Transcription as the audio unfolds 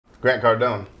Grant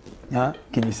Cardone. Huh?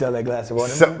 Can you sell that glass of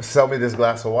water? Sell me this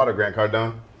glass of water, Grant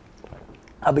Cardone.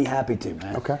 I'll be happy to,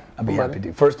 man. Okay. I'll be happy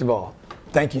to. First of all,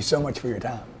 thank you so much for your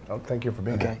time. Oh, thank you for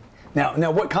being here.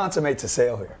 Now, what consummates a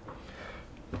sale here?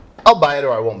 I'll buy it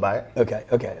or I won't buy it.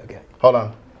 Okay. Hold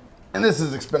on. And this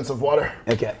is expensive water.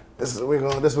 Okay. This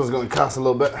one's going to cost a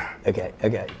little bit.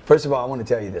 Okay. First of all, I want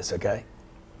to tell you this, okay?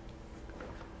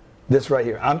 This right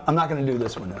here. I'm not going to do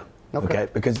this one though. Okay.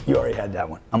 Because you already had that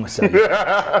one. I'm going to sell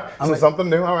you. Something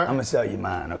new, all right. I'm going to sell you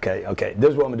mine, okay?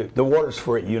 This is what I'm going to do. The water's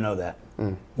free. You know that.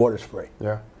 Water's free.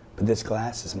 Yeah. But this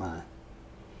glass is mine.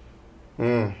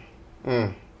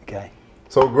 Okay.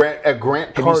 So Grant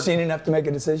Cardone. Have you seen enough to make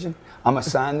a decision? I'm going to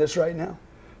sign this right now.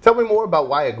 Tell me more about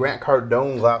why a Grant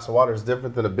Cardone glass of water is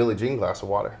different than a Billie Jean glass of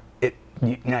water.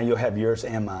 Now you'll have yours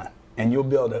and mine. And you'll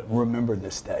be able to remember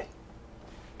this day.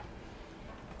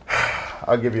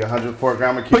 I'll give you 100 for it,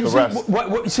 Grant. I'm going to keep the rest. Why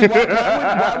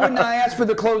wouldn't I ask for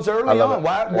the clothes early on?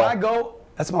 Why go?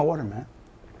 That's my water, man.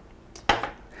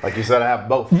 Like you said, I have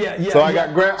both. Yeah. So I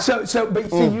got Grant. But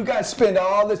see, you guys spend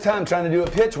all this time trying to do a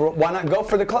pitch. Why not go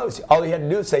for the clothes? All you had to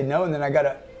do is say no, and then I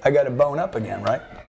got to bone up again, right?